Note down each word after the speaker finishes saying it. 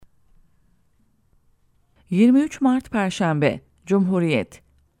23 Mart Perşembe, Cumhuriyet.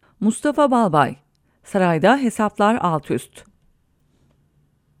 Mustafa Balbay Saray'da hesaplar altüst.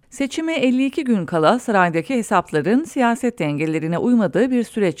 Seçime 52 gün kala saraydaki hesapların siyaset dengelerine uymadığı bir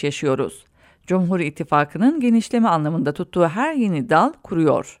süreç yaşıyoruz. Cumhur İttifakı'nın genişleme anlamında tuttuğu her yeni dal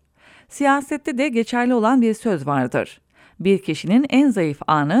kuruyor. Siyasette de geçerli olan bir söz vardır. Bir kişinin en zayıf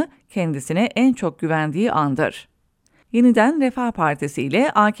anı kendisine en çok güvendiği andır. Yeniden Refah Partisi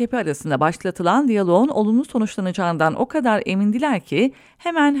ile AKP arasında başlatılan diyaloğun olumlu sonuçlanacağından o kadar emindiler ki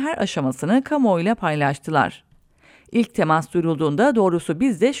hemen her aşamasını kamuoyuyla paylaştılar. İlk temas duyurulduğunda doğrusu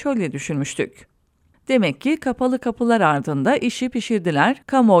biz de şöyle düşünmüştük. Demek ki kapalı kapılar ardında işi pişirdiler,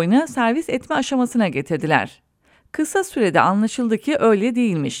 kamuoyuna servis etme aşamasına getirdiler. Kısa sürede anlaşıldı ki öyle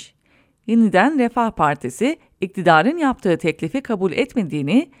değilmiş. Yeniden Refah Partisi, iktidarın yaptığı teklifi kabul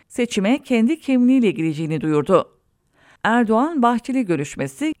etmediğini, seçime kendi kimliğiyle gireceğini duyurdu. Erdoğan-Bahçeli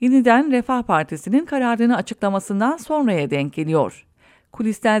görüşmesi Yeniden Refah Partisi'nin kararını açıklamasından sonraya denk geliyor.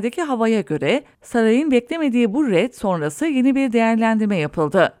 Kulislerdeki havaya göre sarayın beklemediği bu red sonrası yeni bir değerlendirme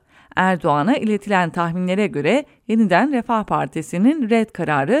yapıldı. Erdoğan'a iletilen tahminlere göre Yeniden Refah Partisi'nin red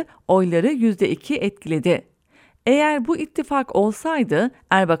kararı oyları %2 etkiledi. Eğer bu ittifak olsaydı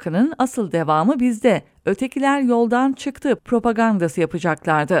Erbakan'ın asıl devamı bizde, ötekiler yoldan çıktı propagandası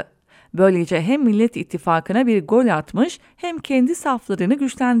yapacaklardı. Böylece hem Millet İttifakı'na bir gol atmış hem kendi saflarını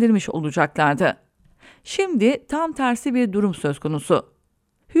güçlendirmiş olacaklardı. Şimdi tam tersi bir durum söz konusu.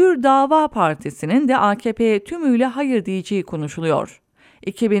 Hür Dava Partisi'nin de AKP'ye tümüyle hayır diyeceği konuşuluyor.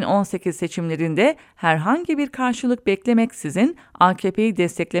 2018 seçimlerinde herhangi bir karşılık beklemeksizin AKP'yi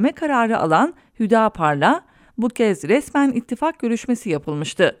destekleme kararı alan Hüdapar'la bu kez resmen ittifak görüşmesi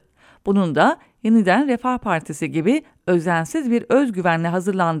yapılmıştı. Bunun da Yeniden Refah Partisi gibi özensiz bir özgüvenle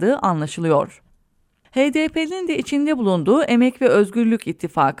hazırlandığı anlaşılıyor. HDP'nin de içinde bulunduğu Emek ve Özgürlük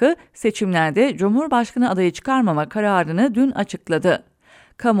İttifakı seçimlerde Cumhurbaşkanı adayı çıkarmama kararını dün açıkladı.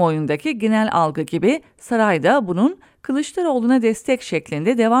 Kamuoyundaki genel algı gibi sarayda bunun Kılıçdaroğlu'na destek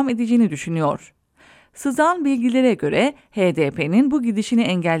şeklinde devam edeceğini düşünüyor. Sızan bilgilere göre HDP'nin bu gidişini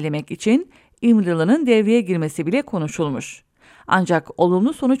engellemek için İmralı'nın devreye girmesi bile konuşulmuş. Ancak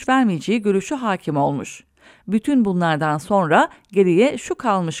olumlu sonuç vermeyeceği görüşü hakim olmuş. Bütün bunlardan sonra geriye şu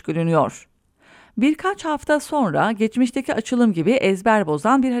kalmış görünüyor. Birkaç hafta sonra geçmişteki açılım gibi ezber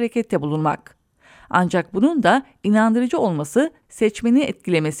bozan bir harekette bulunmak. Ancak bunun da inandırıcı olması, seçmeni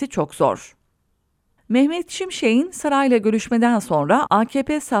etkilemesi çok zor. Mehmet Şimşek'in sarayla görüşmeden sonra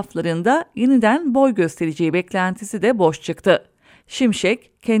AKP saflarında yeniden boy göstereceği beklentisi de boş çıktı.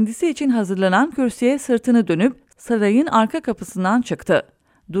 Şimşek, kendisi için hazırlanan kürsüye sırtını dönüp sarayın arka kapısından çıktı.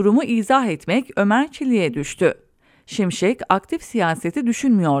 Durumu izah etmek Ömer Çelik'e düştü. Şimşek aktif siyaseti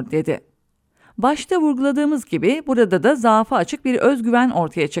düşünmüyor dedi. Başta vurguladığımız gibi burada da zaafı açık bir özgüven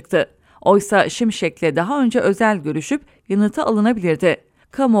ortaya çıktı. Oysa Şimşek'le daha önce özel görüşüp yanıtı alınabilirdi.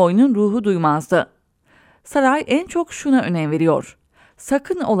 Kamuoyunun ruhu duymazdı. Saray en çok şuna önem veriyor.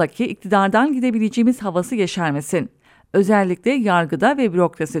 Sakın ola ki iktidardan gidebileceğimiz havası yeşermesin. Özellikle yargıda ve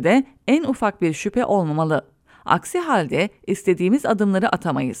bürokraside en ufak bir şüphe olmamalı. Aksi halde istediğimiz adımları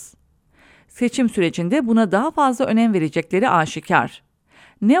atamayız. Seçim sürecinde buna daha fazla önem verecekleri aşikar.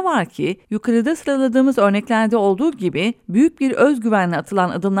 Ne var ki yukarıda sıraladığımız örneklerde olduğu gibi büyük bir özgüvenle atılan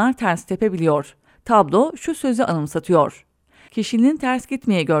adımlar ters tepebiliyor. Tablo şu sözü anımsatıyor. Kişinin ters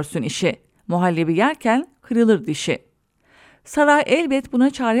gitmeye görsün işi. Muhallebi yerken kırılır dişi. Saray elbet buna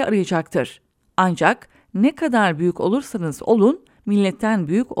çare arayacaktır. Ancak ne kadar büyük olursanız olun milletten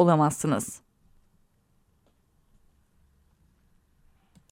büyük olamazsınız.